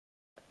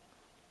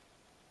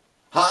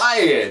Hi,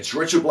 it's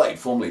Richard Blake,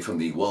 formerly from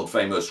the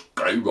world-famous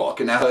Grad,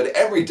 and now heard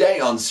every day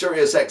on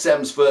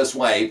SiriusXM's First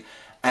Wave.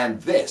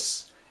 And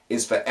this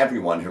is for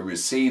everyone who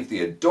received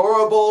the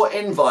adorable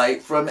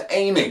invite from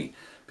Amy,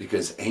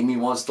 because Amy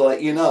wants to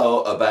let you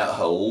know about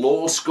her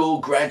law school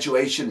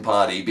graduation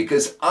party,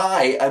 because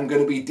I am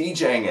going to be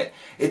DJing it.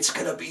 It's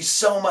going to be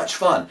so much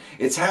fun.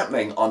 It's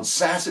happening on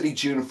Saturday,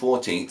 June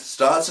 14th,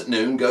 starts at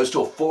noon, goes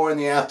till 4 in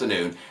the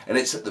afternoon, and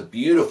it's at the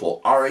beautiful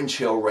Orange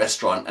Hill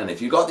restaurant. And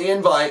if you got the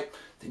invite,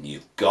 then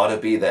you've got to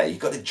be there. You've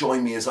got to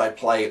join me as I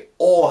play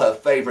all her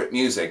favorite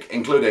music,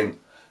 including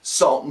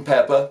Salt and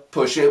Pepper,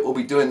 Push It. We'll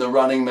be doing the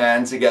Running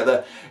Man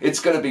together. It's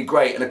going to be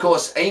great. And of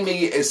course,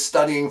 Amy is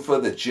studying for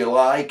the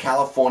July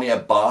California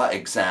bar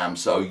exam.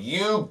 So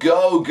you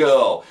go,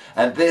 girl.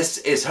 And this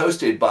is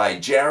hosted by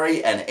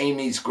Jerry and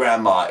Amy's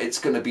grandma. It's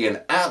going to be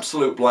an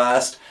absolute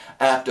blast.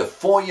 After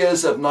 4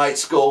 years of night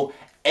school,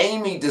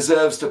 Amy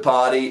deserves to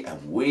party,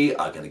 and we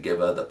are going to give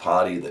her the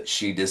party that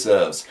she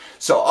deserves.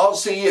 So I'll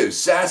see you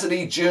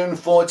Saturday, June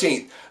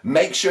 14th.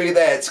 Make sure you're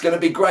there. It's going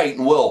to be great,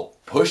 and we'll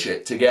push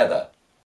it together.